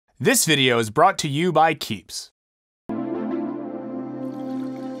This video is brought to you by Keeps.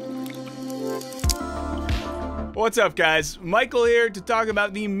 What's up, guys? Michael here to talk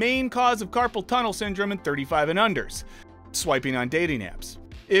about the main cause of carpal tunnel syndrome in 35 and unders, swiping on dating apps.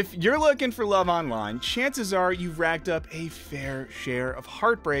 If you're looking for love online, chances are you've racked up a fair share of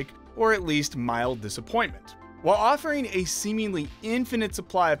heartbreak or at least mild disappointment. While offering a seemingly infinite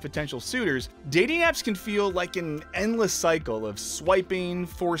supply of potential suitors, dating apps can feel like an endless cycle of swiping,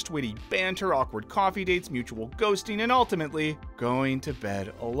 forced witty banter, awkward coffee dates, mutual ghosting, and ultimately going to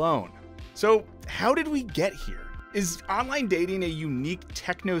bed alone. So how did we get here? Is online dating a unique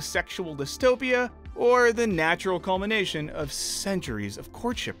technosexual dystopia, or the natural culmination of centuries of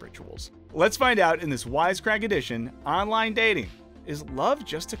courtship rituals? Let's find out in this Wisecrack Edition, Online Dating. Is love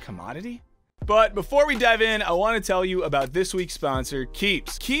just a commodity? But before we dive in, I want to tell you about this week's sponsor,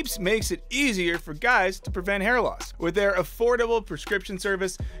 Keeps. Keeps makes it easier for guys to prevent hair loss. With their affordable prescription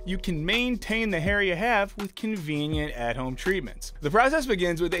service, you can maintain the hair you have with convenient at-home treatments. The process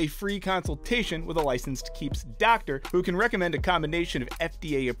begins with a free consultation with a licensed Keeps doctor who can recommend a combination of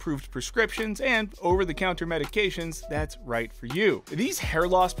FDA-approved prescriptions and over-the-counter medications that's right for you. These hair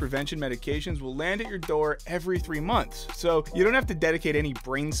loss prevention medications will land at your door every 3 months, so you don't have to dedicate any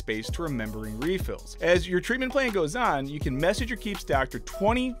brain space to remembering refills. As your treatment plan goes on, you can message your Keeps doctor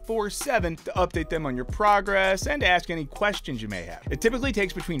 24/7 to update them on your progress and ask any questions you may have. It typically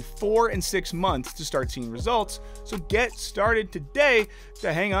takes between 4 and 6 months to start seeing results, so get started today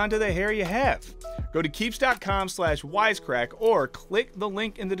to hang on to the hair you have. Go to keeps.com/wisecrack or click the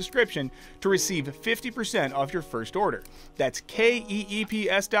link in the description to receive 50% off your first order. That's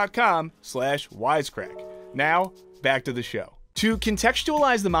keeps.com/wisecrack. Now, back to the show. To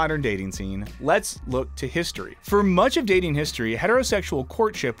contextualize the modern dating scene, let's look to history. For much of dating history, heterosexual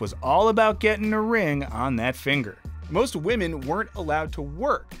courtship was all about getting a ring on that finger. Most women weren't allowed to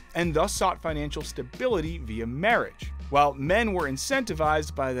work, and thus sought financial stability via marriage, while men were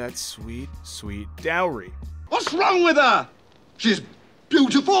incentivized by that sweet, sweet dowry. What's wrong with her? She's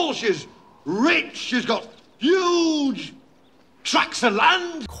beautiful, she's rich, she's got huge tracts of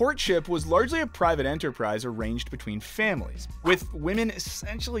land. Courtship was largely a private enterprise arranged between families, with women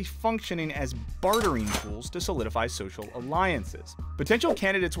essentially functioning as bartering tools to solidify social alliances. Potential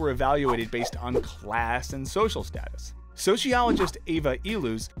candidates were evaluated based on class and social status. Sociologist Ava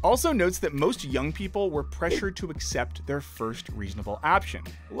Ilus also notes that most young people were pressured to accept their first reasonable option.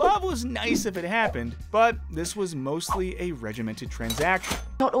 Love was nice if it happened, but this was mostly a regimented transaction.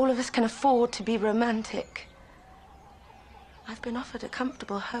 Not all of us can afford to be romantic. I've been offered a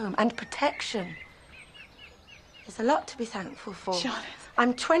comfortable home and protection. There's a lot to be thankful for. Jonathan.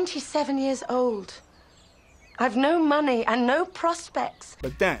 I'm 27 years old. I've no money and no prospects.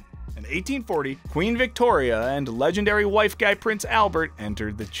 But then, in 1840, Queen Victoria and legendary wife guy Prince Albert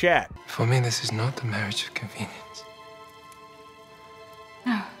entered the chat. For me, this is not a marriage of convenience.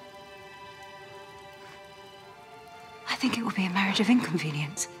 No. I think it will be a marriage of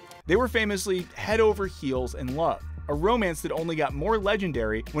inconvenience. They were famously head over heels in love, a romance that only got more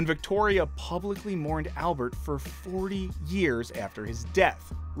legendary when Victoria publicly mourned Albert for 40 years after his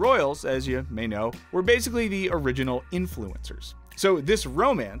death. Royals, as you may know, were basically the original influencers. So this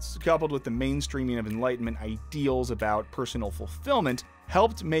romance, coupled with the mainstreaming of Enlightenment ideals about personal fulfillment,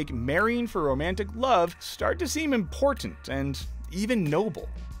 helped make marrying for romantic love start to seem important and even noble.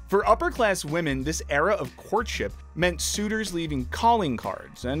 For upper-class women, this era of courtship meant suitors leaving calling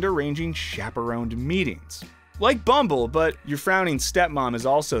cards and arranging chaperoned meetings. Like Bumble, but your frowning stepmom is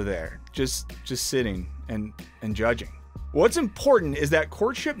also there, just sitting and judging. What's important is that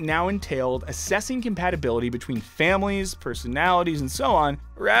courtship now entailed assessing compatibility between families, personalities, and so on,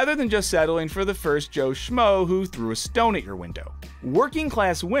 rather than just settling for the first Joe Schmo who threw a stone at your window.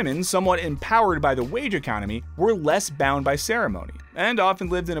 Working-class women, somewhat empowered by the wage economy, were less bound by ceremony, and often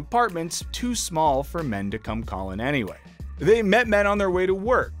lived in apartments too small for men to come calling anyway. They met men on their way to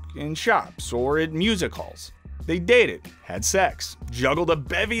work, in shops, or at music halls. They dated, had sex, juggled a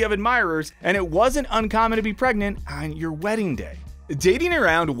bevy of admirers, and it wasn't uncommon to be pregnant on your wedding day. Dating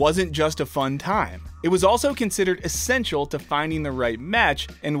around wasn't just a fun time. It was also considered essential to finding the right match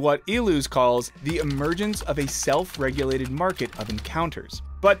in what Ilus calls the emergence of a self-regulated market of encounters.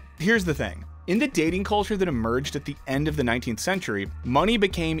 But here's the thing. In the dating culture that emerged at the end of the 19th century, money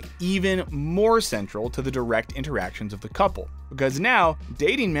became even more central to the direct interactions of the couple. Because now,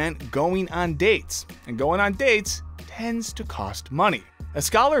 dating meant going on dates, and going on dates tends to cost money. As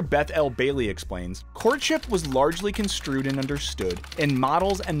scholar Beth L. Bailey explains, courtship was largely construed and understood in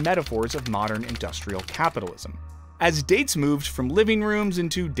models and metaphors of modern industrial capitalism. As dates moved from living rooms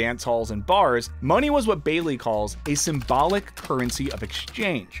into dance halls and bars, money was what Bailey calls a symbolic currency of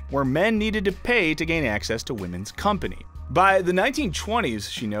exchange, where men needed to pay to gain access to women's company. By the 1920s,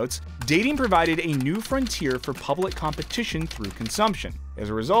 she notes, dating provided a new frontier for public competition through consumption. As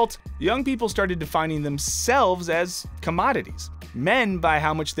a result, young people started defining themselves as commodities. Men by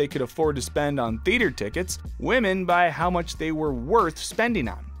how much they could afford to spend on theater tickets, women by how much they were worth spending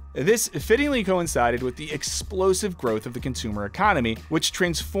on. This fittingly coincided with the explosive growth of the consumer economy, which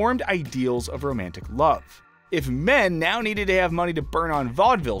transformed ideals of romantic love. If men now needed to have money to burn on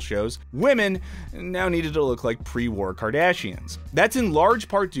vaudeville shows, women now needed to look like pre-war Kardashians. That's in large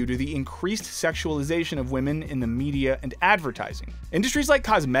part due to the increased sexualization of women in the media and advertising. Industries like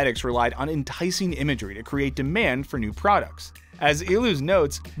cosmetics relied on enticing imagery to create demand for new products. As Ilus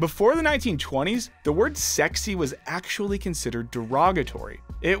notes, before the 1920s, the word sexy was actually considered derogatory.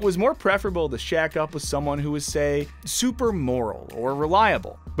 It was more preferable to shack up with someone who was, say, super moral or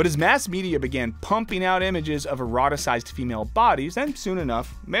reliable. But as mass media began pumping out images of eroticized female bodies, and soon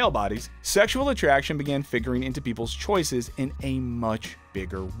enough, male bodies, sexual attraction began figuring into people's choices in a much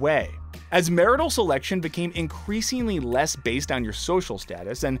bigger way. As marital selection became increasingly less based on your social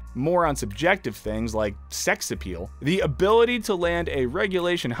status and more on subjective things like sex appeal, the ability to land a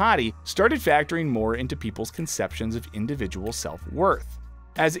regulation hottie started factoring more into people's conceptions of individual self-worth.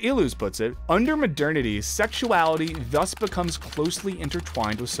 As Ilus puts it, under modernity, sexuality thus becomes closely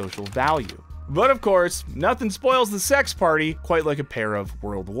intertwined with social value. But of course, nothing spoils the sex party quite like a pair of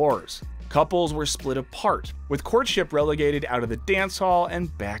world wars. Couples were split apart, with courtship relegated out of the dance hall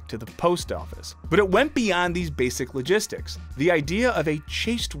and back to the post office. But it went beyond these basic logistics. The idea of a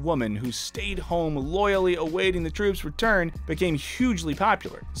chaste woman who stayed home loyally awaiting the troops' return became hugely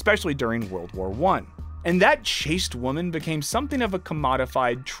popular, especially during World War I. And that chaste woman became something of a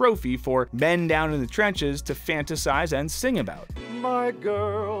commodified trophy for men down in the trenches to fantasize and sing about. My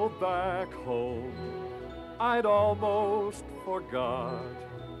girl back home, I'd almost forgot.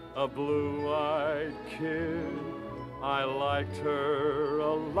 A blue-eyed kid, I liked her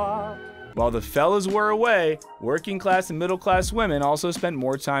a lot. While the fellas were away, working class and middle class women also spent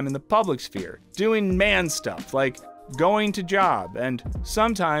more time in the public sphere, doing man stuff like going to job and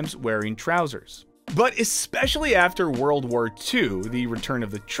sometimes wearing trousers. But especially after World War II, the return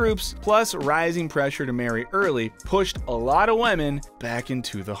of the troops, plus rising pressure to marry early, pushed a lot of women back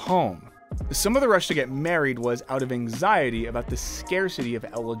into the home. Some of the rush to get married was out of anxiety about the scarcity of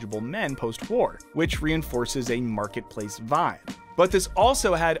eligible men post-war, which reinforces a marketplace vibe. But this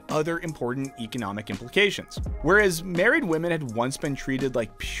also had other important economic implications. Whereas married women had once been treated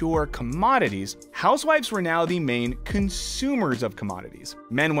like pure commodities, housewives were now the main consumers of commodities.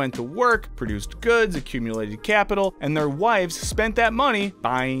 Men went to work, produced goods, accumulated capital, and their wives spent that money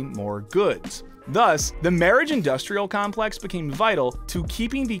buying more goods. Thus, the marriage industrial complex became vital to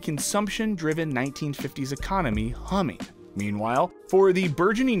keeping the consumption-driven 1950s economy humming. Meanwhile, for the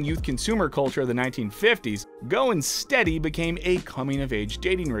burgeoning youth consumer culture of the 1950s, Goin' Steady became a coming-of-age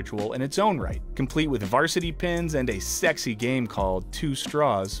dating ritual in its own right, complete with varsity pins and a sexy game called 2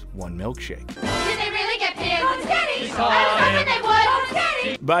 Straws, 1 Milkshake. Did they really get pins? Go Steady! I was hoping they would! Go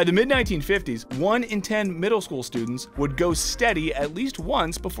Steady! By the mid-1950s, 1 in 10 middle school students would go steady at least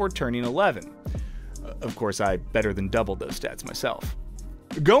once before turning 11. Of course, I better than doubled those stats myself.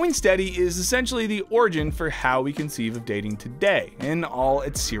 Going steady is essentially the origin for how we conceive of dating today, in all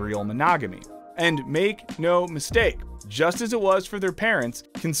its serial monogamy. And make no mistake, just as it was for their parents,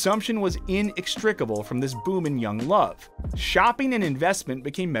 consumption was inextricable from this boom in young love. Shopping and investment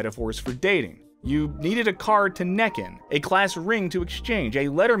became metaphors for dating. You needed a car to neck in, a class ring to exchange, a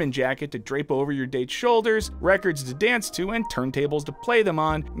Letterman jacket to drape over your date's shoulders, records to dance to, and turntables to play them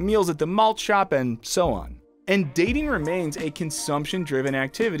on, meals at the malt shop, and so on. And dating remains a consumption-driven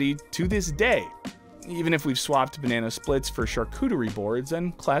activity to this day, even if we've swapped banana splits for charcuterie boards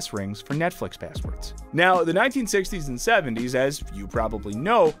and class rings for Netflix passwords. Now, the 1960s and 70s, as you probably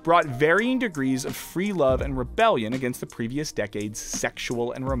know, brought varying degrees of free love and rebellion against the previous decade's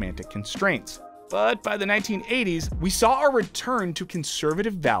sexual and romantic constraints. But by the 1980s, we saw a return to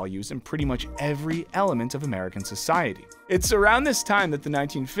conservative values in pretty much every element of American society. It's around this time that the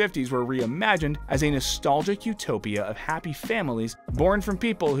 1950s were reimagined as a nostalgic utopia of happy families born from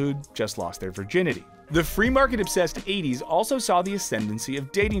people who'd just lost their virginity. The free market-obsessed 80s also saw the ascendancy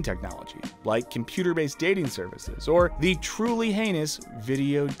of dating technology, like computer-based dating services, or the truly heinous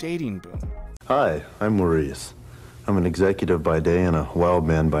video dating boom. Hi, I'm Maurice. I'm an executive by day and a wild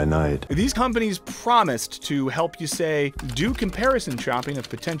man by night. These companies promised to help you, say, do comparison shopping of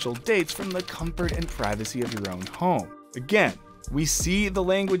potential dates from the comfort and privacy of your own home. Again, We see the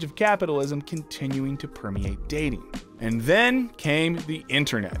language of capitalism continuing to permeate dating. And then came the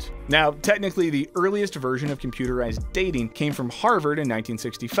internet. Now, technically, the earliest version of computerized dating came from Harvard in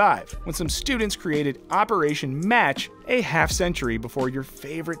 1965, when some students created Operation Match a half-century before your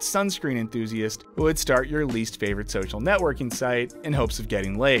favorite sunscreen enthusiast would start your least favorite social networking site in hopes of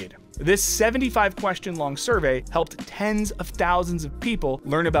getting laid. This 75-question-long survey helped tens of thousands of people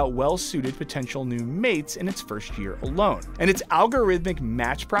learn about well-suited potential new mates in its first year alone, and its algorithmic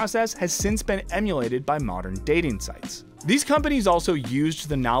match process has since been emulated by modern dating sites. These companies also used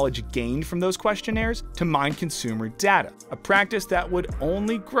the knowledge gained from those questionnaires to mine consumer data, a practice that would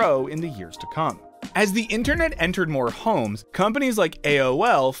only grow in the years to come. As the internet entered more homes, companies like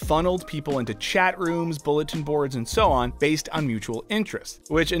AOL funneled people into chat rooms, bulletin boards, and so on based on mutual interests,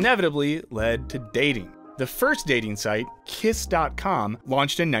 which inevitably led to dating. The first dating site, Kiss.com,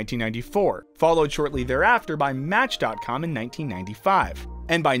 launched in 1994, followed shortly thereafter by Match.com in 1995.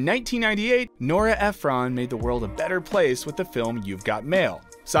 And by 1998, Nora Ephron made the world a better place with the film You've Got Mail.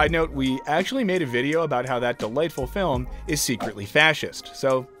 Side note, we actually made a video about how that delightful film is secretly fascist,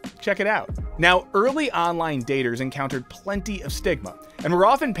 so check it out. Now, early online daters encountered plenty of stigma, and were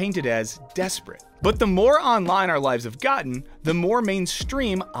often painted as desperate. But the more online our lives have gotten, the more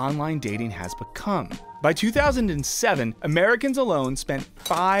mainstream online dating has become. By 2007, Americans alone spent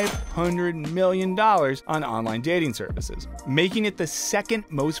 $500 million on online dating services, making it the second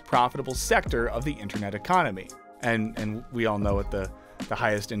most profitable sector of the internet economy. And we all know what the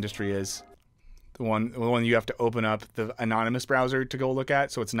highest industry is. The one you have to open up the anonymous browser to go look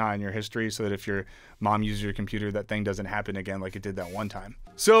at, so it's not in your history, so that if your mom uses your computer, that thing doesn't happen again like it did that one time.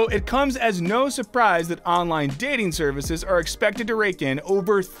 So it comes as no surprise that online dating services are expected to rake in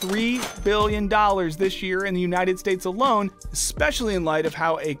over $3 billion this year in the United States alone, especially in light of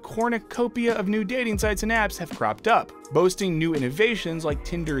how a cornucopia of new dating sites and apps have cropped up, boasting new innovations like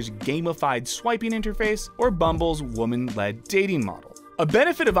Tinder's gamified swiping interface or Bumble's woman-led dating model. A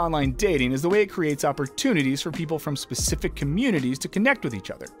benefit of online dating is the way it creates opportunities for people from specific communities to connect with each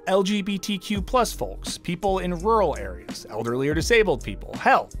other. LGBTQ+ folks, people in rural areas, elderly or disabled people,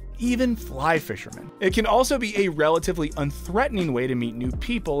 hell, even fly fishermen. It can also be a relatively unthreatening way to meet new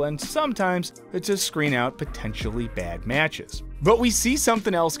people and sometimes to screen out potentially bad matches. But we see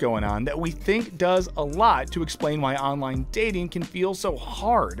something else going on that we think does a lot to explain why online dating can feel so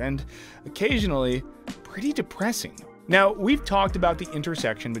hard and occasionally pretty depressing. Now, we've talked about the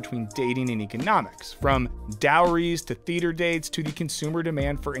intersection between dating and economics, from dowries to theater dates to the consumer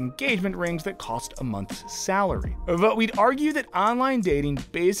demand for engagement rings that cost a month's salary. But we'd argue that online dating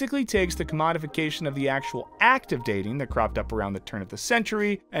basically takes the commodification of the actual act of dating that cropped up around the turn of the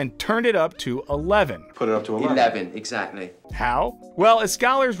century and turned it up to 11. Put it up to 11. 11, exactly. How? Well, as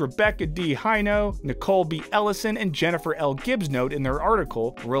scholars Rebecca D. Hino, Nicole B. Ellison, and Jennifer L. Gibbs note in their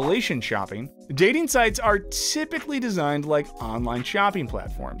article, Relation Shopping, dating sites are typically designed like online shopping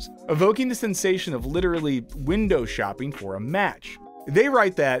platforms, evoking the sensation of literally window shopping for a match. They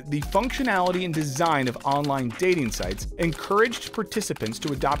write that the functionality and design of online dating sites encouraged participants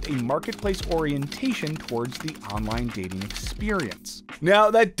to adopt a marketplace orientation towards the online dating experience. Now,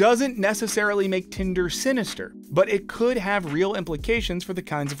 that doesn't necessarily make Tinder sinister, but it could have real implications for the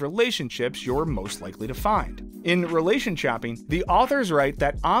kinds of relationships you're most likely to find. In Relation Shopping, the authors write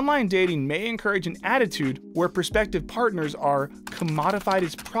that online dating may encourage an attitude where prospective partners are commodified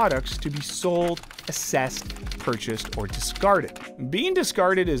as products to be sold, assessed, purchased, or discarded. Being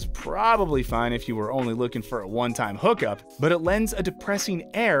discarded is probably fine if you were only looking for a one-time hookup, but it lends a depressing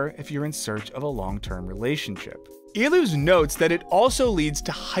air if you're in search of a long-term relationship. Iluz notes that it also leads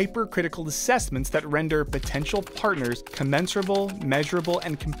to hypercritical assessments that render potential partners commensurable, measurable,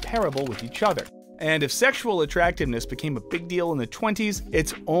 and comparable with each other. And if sexual attractiveness became a big deal in the 20s,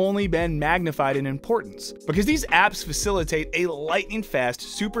 it's only been magnified in importance, because these apps facilitate a lightning-fast,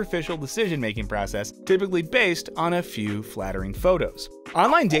 superficial decision-making process, typically based on a few flattering photos.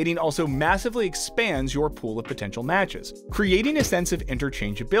 Online dating also massively expands your pool of potential matches, creating a sense of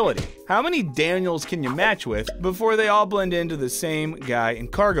interchangeability. How many Daniels can you match with before they all blend into the same guy in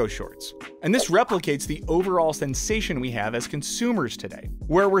cargo shorts? And this replicates the overall sensation we have as consumers today,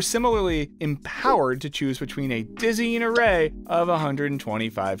 where we're similarly empowered to choose between a dizzying array of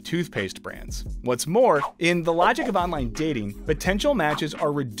 125 toothpaste brands. What's more, in the logic of online dating, potential matches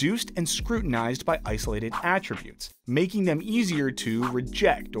are reduced and scrutinized by isolated attributes, making them easier to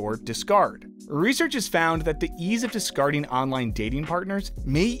reject or discard. Research has found that the ease of discarding online dating partners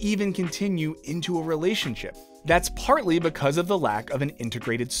may even continue into a relationship. that's partly because of the lack of an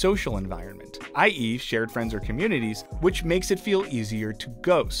integrated social environment, i.e. shared friends or communities, which makes it feel easier to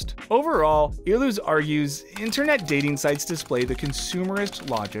ghost. Overall, Iluz argues internet dating sites display the consumerist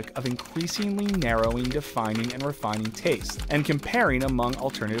logic of increasingly narrowing, defining, and refining tastes, and comparing among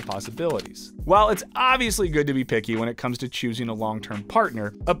alternative possibilities. While it's obviously good to be picky when it comes to choosing a long-term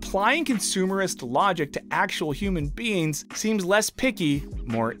partner, applying consumerist logic to actual human beings seems less picky,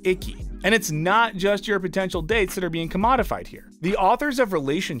 more icky. And it's not just your potential dates that are being commodified here. The authors of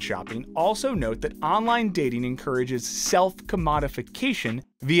Relation Shopping also note that online dating encourages self-commodification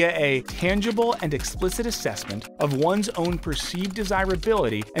via a tangible and explicit assessment of one's own perceived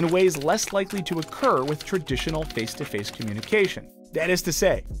desirability in ways less likely to occur with traditional face-to-face communication. That is to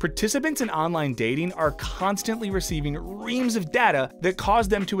say, participants in online dating are constantly receiving reams of data that cause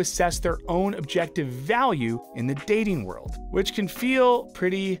them to assess their own objective value in the dating world, which can feel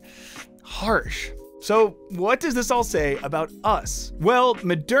pretty harsh. So what does this all say about us? Well,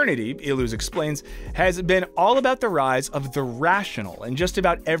 modernity, Iluz explains, has been all about the rise of the rational in just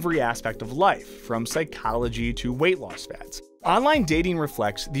about every aspect of life, from psychology to weight loss fads. Online dating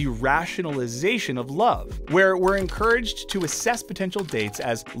reflects the rationalization of love, where we're encouraged to assess potential dates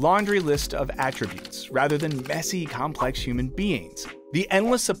as laundry list of attributes, rather than messy, complex human beings. The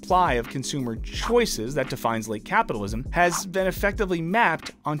endless supply of consumer choices that defines late capitalism has been effectively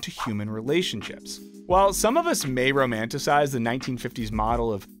mapped onto human relationships. While some of us may romanticize the 1950s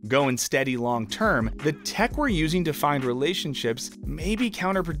model of going steady long term, the tech we're using to find relationships may be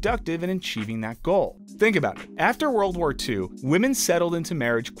counterproductive in achieving that goal. Think about it. After World War II, women settled into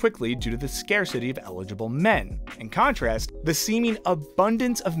marriage quickly due to the scarcity of eligible men. In contrast, the seeming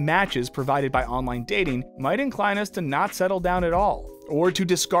abundance of matches provided by online dating might incline us to not settle down at all, or to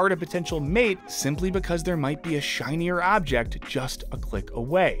discard a potential mate simply because there might be a shinier object just a click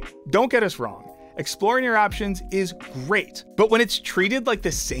away. Don't get us wrong. Exploring your options is great, but when it's treated like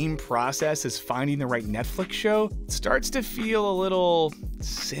the same process as finding the right Netflix show, it starts to feel a little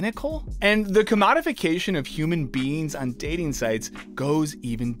cynical. And the commodification of human beings on dating sites goes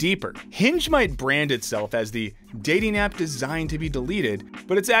even deeper. Hinge might brand itself as the dating app designed to be deleted,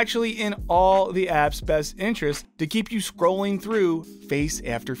 but it's actually in all the app's best interest to keep you scrolling through face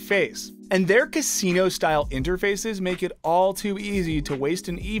after face. And their casino-style interfaces make it all too easy to waste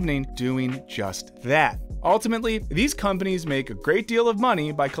an evening doing just that. Ultimately, these companies make a great deal of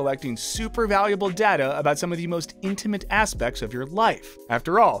money by collecting super valuable data about some of the most intimate aspects of your life.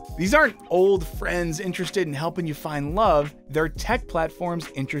 After all, these aren't old friends interested in helping you find love, they're tech platforms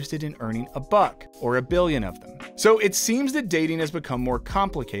interested in earning a buck, or a billion of them. So it seems that dating has become more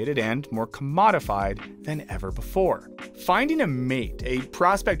complicated and more commodified than ever before. Finding a mate, a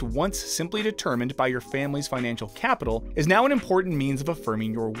prospect once simply determined by your family's financial capital, is now an important means of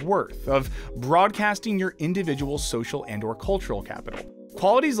affirming your worth, of broadcasting your individual social and/or cultural capital.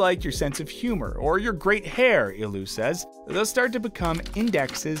 Qualities like your sense of humor or your great hair, Iluz says, they'll start to become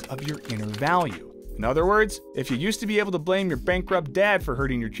indexes of your inner value. In other words, if you used to be able to blame your bankrupt dad for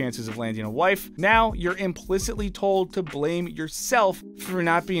hurting your chances of landing a wife, now you're implicitly told to blame yourself for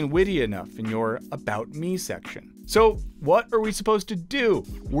not being witty enough in your About Me section. So what are we supposed to do?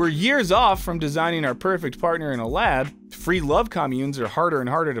 We're years off from designing our perfect partner in a lab, free love communes are harder and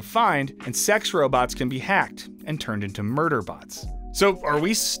harder to find, and sex robots can be hacked and turned into murder bots. So are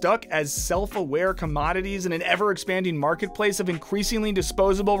we stuck as self-aware commodities in an ever-expanding marketplace of increasingly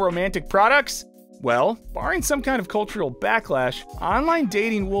disposable romantic products? Well, barring some kind of cultural backlash, online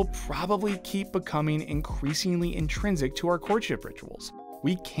dating will probably keep becoming increasingly intrinsic to our courtship rituals.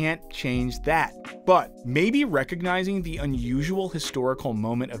 We can't change that. But maybe recognizing the unusual historical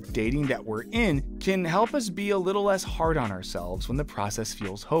moment of dating that we're in can help us be a little less hard on ourselves when the process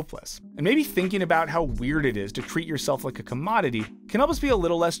feels hopeless. And maybe thinking about how weird it is to treat yourself like a commodity can help us be a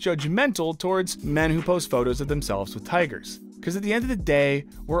little less judgmental towards men who post photos of themselves with tigers. Because at the end of the day,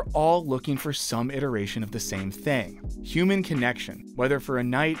 we're all looking for some iteration of the same thing: human connection, whether for a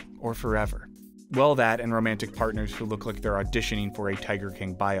night or forever. Well, that and romantic partners who look like they're auditioning for a Tiger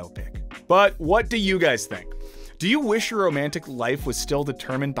King biopic. But what do you guys think? Do you wish your romantic life was still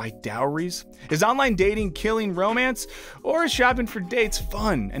determined by dowries? Is online dating killing romance? Or is shopping for dates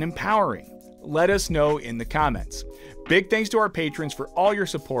fun and empowering? Let us know in the comments. Big thanks to our patrons for all your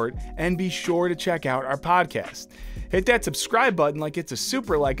support, and be sure to check out our podcast. Hit that subscribe button like it's a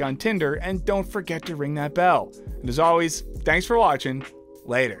super like on Tinder, and don't forget to ring that bell. And as always, thanks for watching.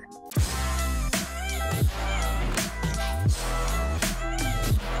 Later.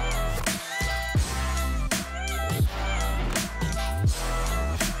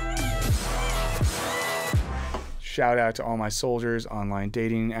 Shout out to all my soldiers online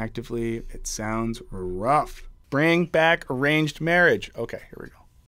dating actively. It sounds rough. Bring back arranged marriage. Okay, here we go.